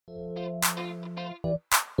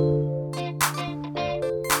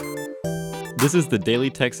This is the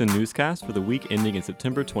Daily Texan Newscast for the week ending in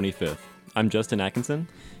September 25th. I'm Justin Atkinson.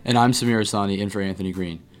 And I'm Samir Asani, in for Anthony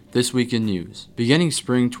Green. This week in news. Beginning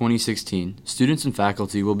spring 2016, students and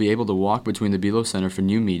faculty will be able to walk between the Belo Center for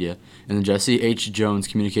New Media and the Jesse H. Jones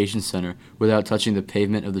Communications Center without touching the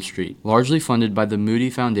pavement of the street. Largely funded by the Moody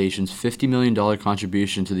Foundation's $50 million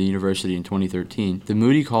contribution to the university in 2013, the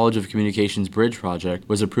Moody College of Communications Bridge Project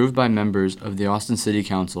was approved by members of the Austin City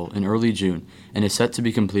Council in early June and is set to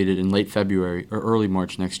be completed in late February or early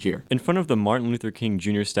March next year. In front of the Martin Luther King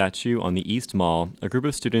Jr. statue on the East Mall, a group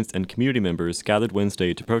of students and community members gathered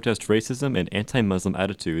Wednesday to protest racism and anti-Muslim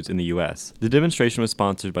attitudes in the U.S. The demonstration was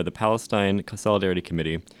sponsored by the Palestine Solidarity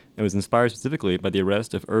Committee and was inspired specifically by the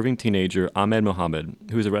arrest of Irving teenager Ahmed Mohammed,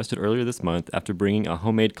 who was arrested earlier this month after bringing a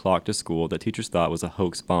homemade clock to school that teachers thought was a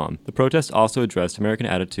hoax bomb. The protest also addressed American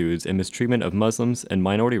attitudes and mistreatment of Muslims and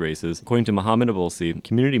minority races, according to Mohammed Abulsi,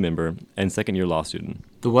 community member and second-year law student.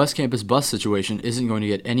 The West Campus bus situation isn't going to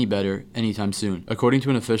get any better anytime soon. According to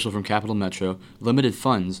an official from Capital Metro, limited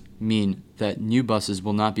funds mean that new buses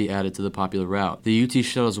will not be added to the popular route. The UT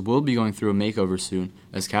shuttles will be going through a makeover soon,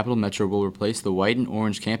 as Capital Metro will replace the white and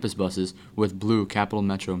orange campus buses with blue Capital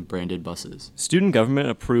Metro branded buses. Student government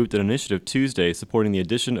approved an initiative Tuesday supporting the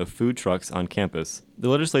addition of food trucks on campus. The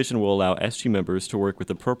legislation will allow SG members to work with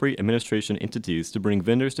appropriate administration entities to bring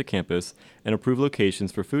vendors to campus and approve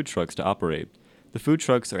locations for food trucks to operate. The food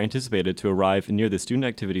trucks are anticipated to arrive near the Student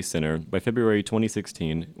Activity Center by February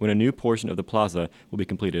 2016, when a new portion of the plaza will be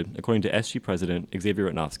completed, according to SG President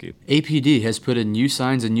Xavier Ratnowski. APD has put in new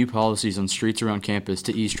signs and new policies on streets around campus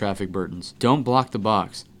to ease traffic burdens. Don't block the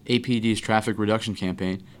box. APD's traffic reduction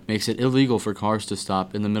campaign makes it illegal for cars to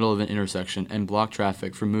stop in the middle of an intersection and block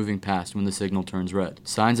traffic from moving past when the signal turns red.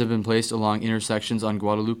 Signs have been placed along intersections on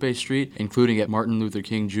Guadalupe Street, including at Martin Luther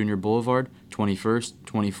King Jr. Boulevard, 21st,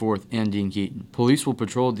 24th, and Dean Keaton. Police will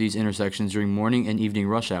patrol these intersections during morning and evening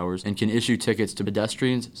rush hours and can issue tickets to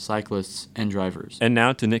pedestrians, cyclists, and drivers. And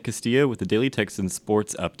now to Nick Castillo with the Daily Texan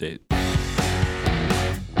Sports Update.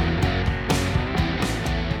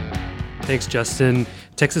 Thanks, Justin.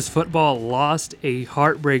 Texas football lost a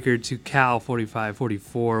heartbreaker to Cal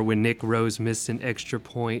 45-44 when Nick Rose missed an extra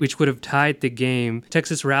point, which would have tied the game.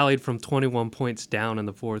 Texas rallied from 21 points down in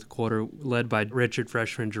the fourth quarter, led by redshirt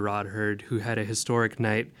freshman Gerard Hurd, who had a historic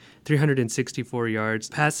night, 364 yards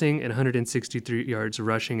passing and 163 yards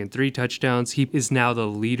rushing and 3 touchdowns. He is now the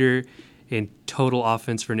leader in total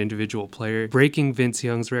offense for an individual player, breaking Vince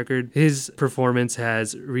Young's record. His performance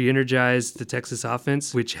has re-energized the Texas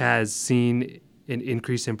offense, which has seen an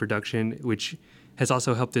increase in production, which has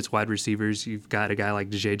also helped its wide receivers. You've got a guy like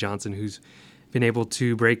DJ Johnson who's been able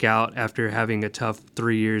to break out after having a tough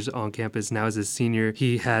 3 years on campus. Now as a senior,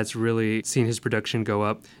 he has really seen his production go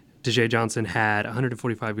up. DJ Johnson had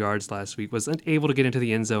 145 yards last week, wasn't able to get into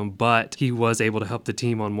the end zone, but he was able to help the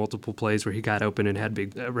team on multiple plays where he got open and had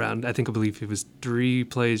big around, I believe it was 3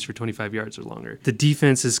 plays for 25 yards or longer. The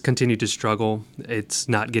defense has continued to struggle. It's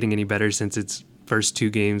not getting any better since its first 2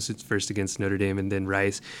 games. It's first against Notre Dame and then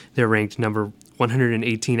Rice. They're ranked number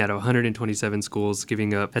 118 out of 127 schools,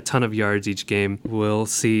 giving up a ton of yards each game. We'll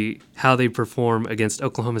see how they perform against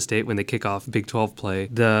Oklahoma State when they kick off Big 12 play.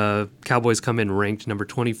 The Cowboys come in ranked number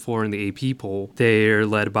 24 in the AP poll. They're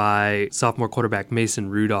led by sophomore quarterback Mason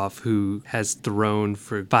Rudolph, who has thrown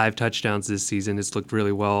for 5 touchdowns this season. It's looked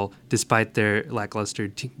really well despite their lackluster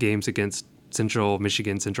games against Central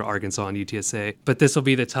Michigan, Central Arkansas, and UTSA. But this will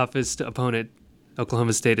be the toughest opponent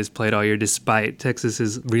Oklahoma State has played all year despite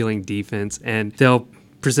Texas's reeling defense, and they'll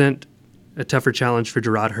present a tougher challenge for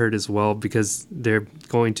Gerard Hurd as well because they're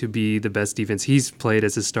going to be the best defense he's played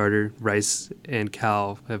as a starter. Rice and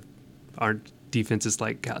Cal aren't defenses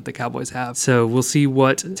like the Cowboys have. So we'll see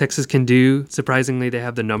what Texas can do. Surprisingly, they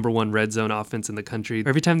have the number 1 red zone offense in the country.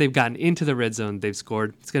 Every time they've gotten into the red zone, they've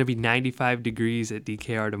scored. It's going to be 95 degrees at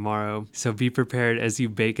DKR tomorrow. So be prepared as you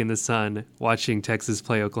bake in the sun watching Texas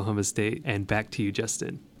play Oklahoma State. And back to you,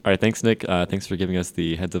 Justin. All right, thanks, Nick. Thanks for giving us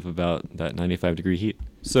the heads up about that 95-degree heat.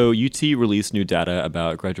 So UT released new data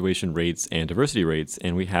about graduation rates and diversity rates,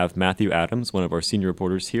 and we have Matthew Adams, one of our senior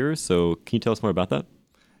reporters here. So can you tell us more about that?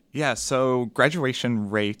 Yeah, so graduation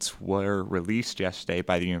rates were released yesterday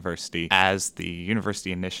by the university as the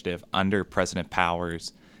university initiative under President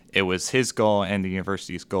Powers. It was his goal and the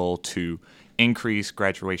university's goal to increase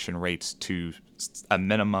graduation rates to a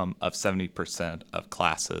minimum of 70% of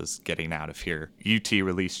classes getting out of here. UT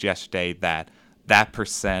released yesterday that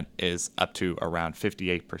percent is up to around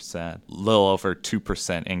 58%, a little over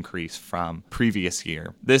 2% increase from previous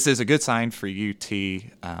year. This is a good sign for UT,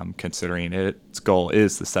 considering its goal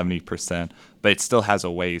is the 70%, but it still has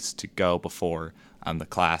a ways to go before the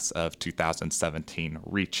class of 2017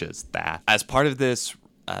 reaches that. As part of this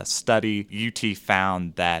study, UT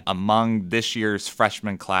found that among this year's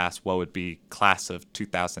freshman class, what would be class of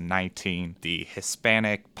 2019, the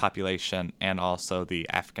Hispanic population and also the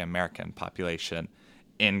African American population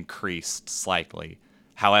increased slightly.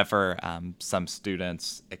 However, some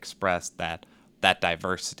students expressed that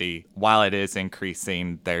diversity, while it is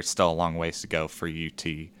increasing, there's still a long ways to go for UT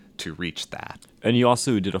to reach that. And you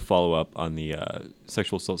also did a follow-up on the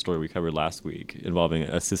sexual assault story we covered last week involving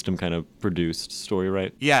a system kind of produced story,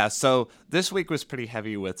 right? Yeah, so this week was pretty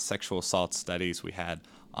heavy with sexual assault studies. We had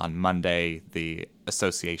on Monday, the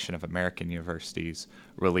Association of American Universities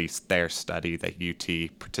released their study that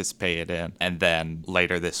UT participated in. And then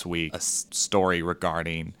later this week, a story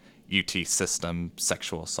regarding UT system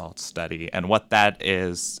sexual assault study. And what that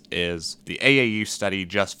is the AAU study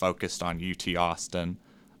just focused on UT Austin,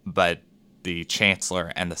 but the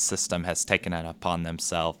chancellor and the system has taken it upon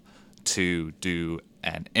themselves to do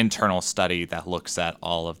an internal study that looks at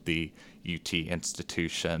all of the UT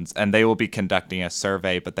institutions. And they will be conducting a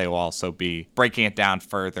survey, but they will also be breaking it down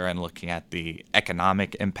further and looking at the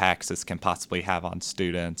economic impacts this can possibly have on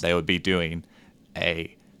students. They would be doing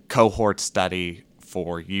a cohort study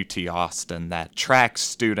for UT Austin that tracks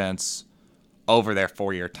students over their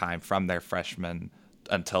 4-year time from their freshman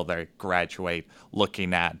until they graduate,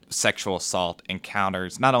 looking at sexual assault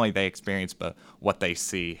encounters, not only they experience, but what they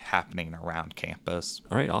see happening around campus.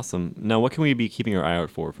 All right, awesome. Now, what can we be keeping our eye out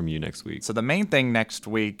for from you next week? So the main thing next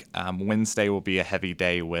week, Wednesday will be a heavy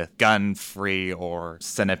day with gun-free or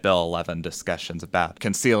Senate Bill 11 discussions about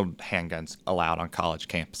concealed handguns allowed on college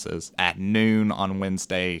campuses. At noon on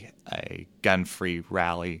Wednesday, a gun-free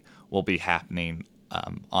rally will be happening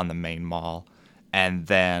on the main mall. And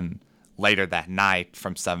then later that night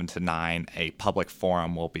from 7 to 9, a public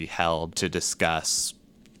forum will be held to discuss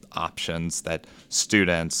options that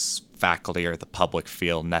students, faculty, or the public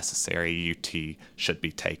feel necessary UT should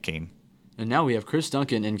be taking. And now we have Chris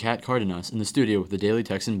Duncan and Kat Cardenas in the studio with the Daily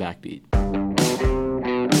Texan Backbeat.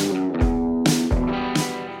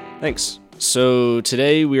 Thanks. So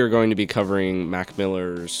today we are going to be covering Mac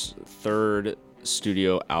Miller's third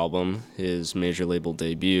studio album, his major label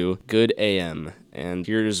debut, Good AM. And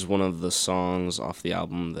here's one of the songs off the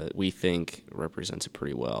album that we think represents it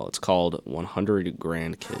pretty well. It's called 100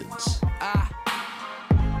 Grandkids.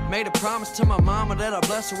 I made a promise to my mama that I'd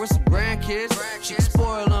bless her with some grandkids. She can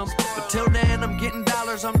spoil them, but till then I'm getting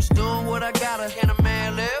dollars. I'm just doing what I gotta. Can a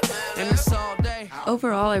man live in this all day?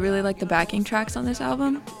 Overall, I really like the backing tracks on this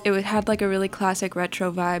album. It had like a really classic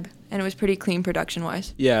retro vibe, and it was pretty clean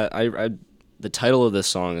production-wise. Yeah, the title of this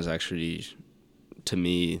song is actually, to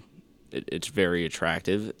me, it's very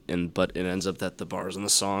attractive, but it ends up that the bars in the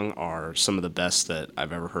song are some of the best that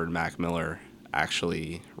I've ever heard Mac Miller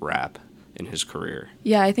actually rap in his career.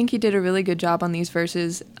 Yeah, I think he did a really good job on these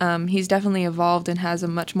verses. He's definitely evolved and has a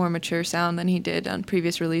much more mature sound than he did on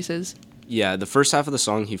previous releases. Yeah, the first half of the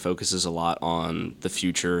song, he focuses a lot on the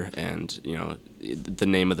future and, the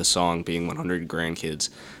name of the song being 100 Grandkids,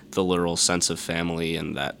 the literal sense of family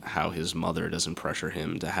and that how his mother doesn't pressure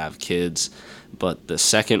him to have kids. But the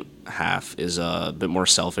second half is a bit more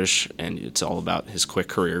selfish, and it's all about his quick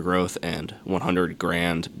career growth and 100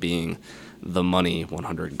 grand being the money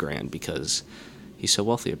 100 grand because he's so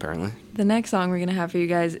wealthy, apparently. The next song we're going to have for you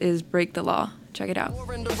guys is Break the Law. Check it out.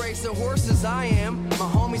 In the race of horses I am. My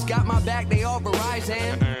homies got my back, they all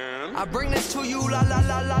Verizon. I bring this to you, la la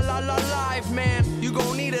la la la la live, man. You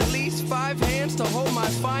gon' need at least 5 hands to hold my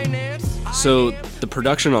finance. So the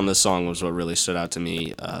production on this song was what really stood out to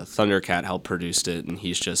me. Thundercat helped produce it, and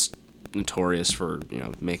he's just notorious for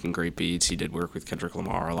making great beats. He did work with Kendrick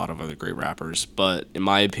Lamar, a lot of other great rappers. But in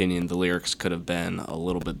my opinion, the lyrics could have been a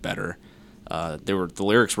little bit better. The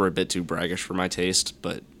lyrics were a bit too braggish for my taste,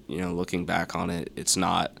 but looking back on it, it's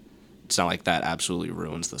not like that absolutely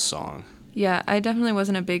ruins the song. Yeah, I definitely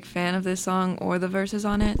wasn't a big fan of this song or the verses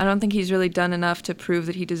on it. I don't think he's really done enough to prove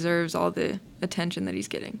that he deserves all the attention that he's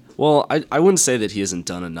getting. Well, I wouldn't say that he hasn't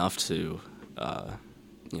done enough to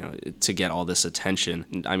get all this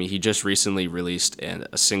attention. I mean, he just recently released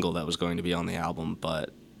a single that was going to be on the album,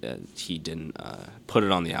 but he didn't put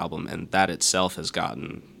it on the album, and that itself has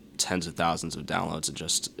gotten tens of thousands of downloads in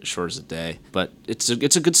just as short as a day. But it's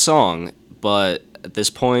a good song, but at this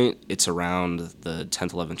point, it's around the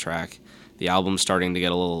 10th, 11th track. The album's starting to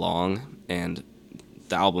get a little long, and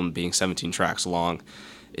the album being 17 tracks long,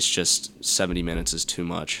 it's just 70 minutes is too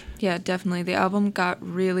much. Yeah, definitely. The album got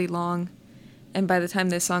really long, and by the time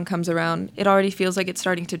this song comes around, it already feels like it's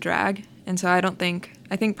starting to drag, And so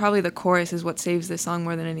I think probably the chorus is what saves this song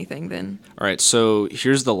more than anything then. All right, so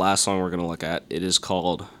here's the last song we're going to look at. It is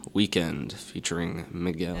called Weekend, featuring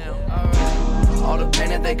Miguel. All the pain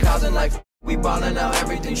that they causing, like we ballin' out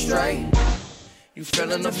everything straight. You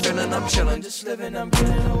feeling the feeling, I'm chillin', just living, I'm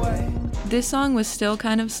getting away. This song was still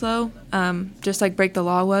kind of slow, just like Break the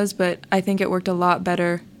Law was, but I think it worked a lot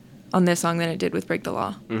better on this song than it did with Break the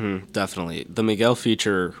Law. Definitely. The Miguel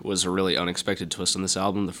feature was a really unexpected twist on this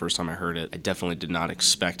album. The first time I heard it, I definitely did not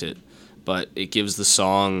expect it, but it gives the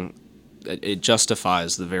song, it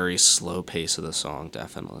justifies the very slow pace of the song,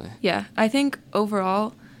 definitely. Yeah, I think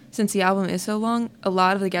overall, since the album is so long, a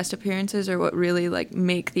lot of the guest appearances are what really like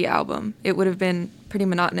make the album. It would have been pretty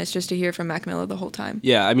monotonous just to hear from Mac Miller the whole time.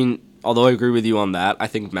 Yeah, I mean, although I agree with you on that, I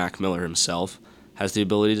think Mac Miller himself has the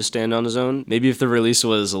ability to stand on his own. Maybe if the release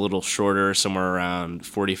was a little shorter, somewhere around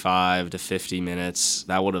 45 to 50 minutes,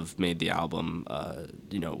 that would have made the album,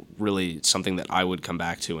 really something that I would come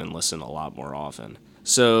back to and listen a lot more often.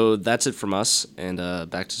 So that's it from us, and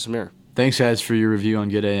back to Samir. Thanks, guys, for your review on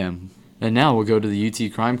Good AM. And now we'll go to the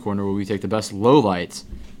UT Crime Corner, where we take the best lowlights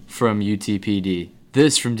from UTPD.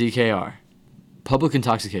 This from DKR. Public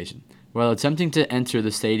intoxication. While attempting to enter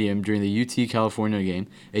the stadium during the UT California game,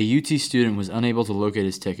 a UT student was unable to locate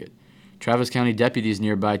his ticket. Travis County deputies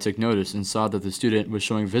nearby took notice and saw that the student was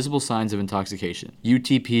showing visible signs of intoxication.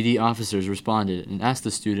 UTPD officers responded and asked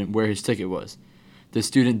the student where his ticket was. The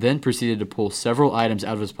student then proceeded to pull several items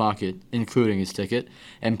out of his pocket, including his ticket,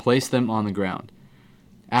 and place them on the ground.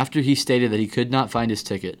 After he stated that he could not find his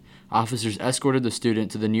ticket, officers escorted the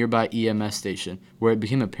student to the nearby EMS station, where it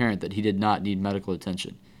became apparent that he did not need medical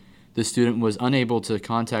attention. The student was unable to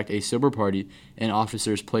contact a sober party, and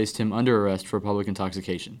officers placed him under arrest for public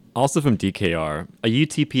intoxication. Also from DKR, a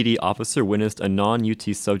UTPD officer witnessed a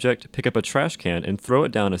non-UT subject pick up a trash can and throw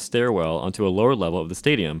it down a stairwell onto a lower level of the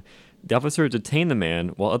stadium. The officer detained the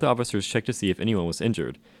man while other officers checked to see if anyone was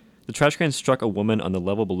injured. The trash can struck a woman on the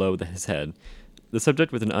level below his head. The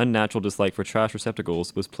subject with an unnatural dislike for trash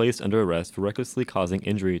receptacles was placed under arrest for recklessly causing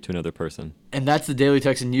injury to another person. And that's the Daily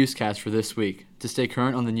Texan Newscast for this week. To stay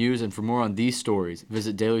current on the news and for more on these stories,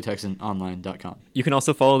 visit dailytexanonline.com. You can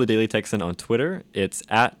also follow the Daily Texan on Twitter. It's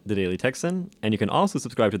 @The Daily Texan. And you can also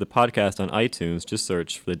subscribe to the podcast on iTunes. Just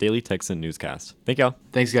search for the Daily Texan Newscast. Thank y'all.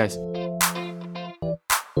 Thanks, guys.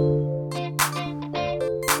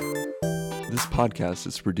 This podcast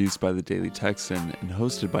is produced by the Daily Texan and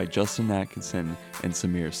hosted by Justin Atkinson and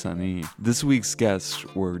Samir Sani. This week's guests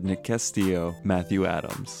were Nick Castillo, Matthew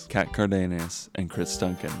Adams, Kat Cardenas, and Chris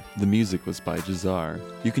Duncan. The music was by Jazar.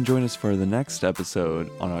 You can join us for the next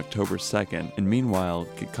episode on October 2nd, and meanwhile,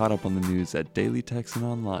 get caught up on the news at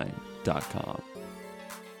dailytexanonline.com.